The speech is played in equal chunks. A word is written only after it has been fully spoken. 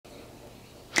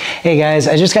Hey guys,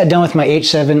 I just got done with my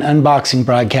H7 unboxing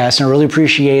broadcast and I really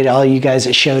appreciate all you guys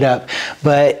that showed up.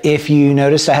 But if you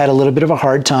noticed, I had a little bit of a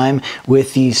hard time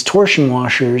with these torsion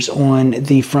washers on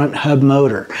the front hub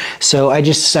motor. So I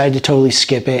just decided to totally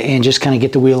skip it and just kind of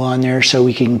get the wheel on there so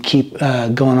we can keep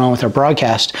going on with our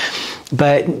broadcast.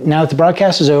 But now that the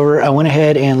broadcast is over, I went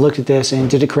ahead and looked at this and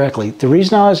did it correctly. The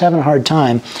reason I was having a hard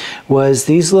time was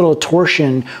these little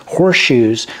torsion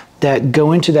horseshoes that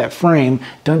go into that frame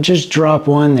don't just drop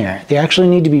on there. They actually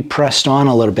need to be pressed on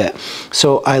a little bit.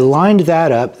 So I lined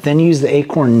that up, then used the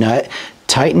acorn nut,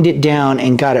 tightened it down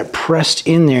and got it pressed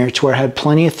in there to where I had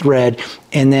plenty of thread,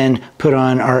 and then put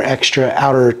on our extra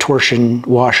outer torsion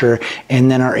washer and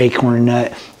then our acorn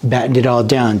nut, battened it all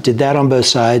down. Did that on both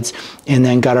sides and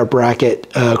then got our bracket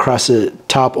across the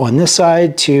top on this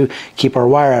side to keep our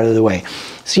wire out of the way.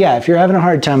 So yeah, if you're having a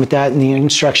hard time with that, in the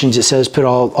instructions it says put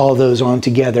all those on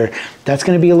together, that's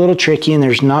going to be a little tricky and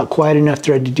there's not quite enough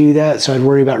thread to do that, so I'd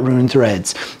worry about ruined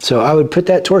threads. So I would put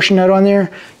that torsion nut on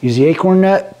there, use the acorn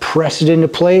nut, press it into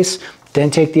place, then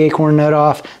take the acorn nut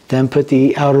off, then put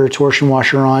the outer torsion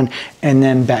washer on, and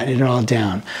then batten it all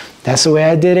down. That's the way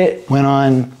I did it. Went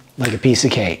on like a piece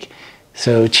of cake.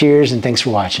 So cheers and thanks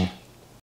for watching.